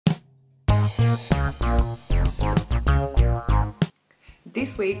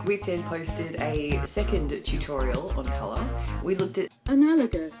This week, Dianne posted a second tutorial on colour. We looked at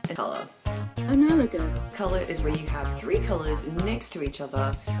analogous and colour. Analogous. Colour is where you have three colours next to each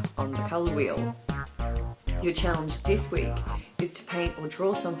other on the colour wheel. Your challenge this week is to paint or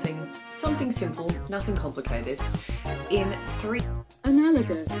draw something simple, nothing complicated, in three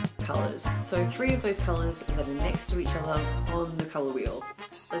Analogous colours. So three of those colours that are next to each other on the colour wheel.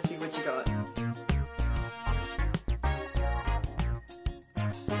 Let's see what you got.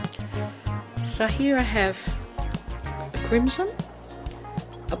 So here I have a crimson,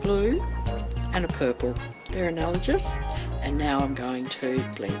 a blue and a purple. They're analogous, and now I'm going to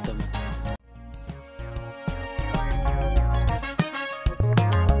blend them.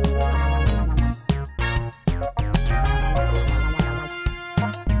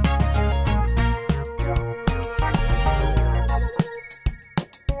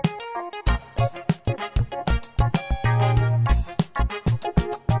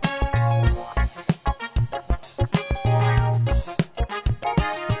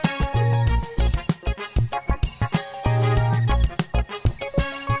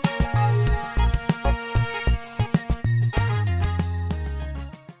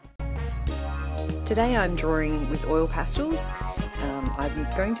 Today I'm drawing with oil pastels. I'm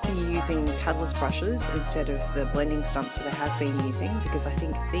going to be using colourless brushes instead of the blending stumps that I have been using, because I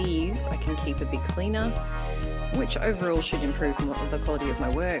think these I can keep a bit cleaner, which overall should improve the quality of my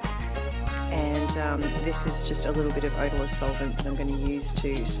work. And this is just a little bit of odorless solvent that I'm going to use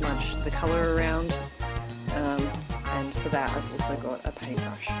to smudge the colour around, and for that I've also got a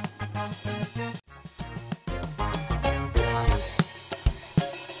paintbrush.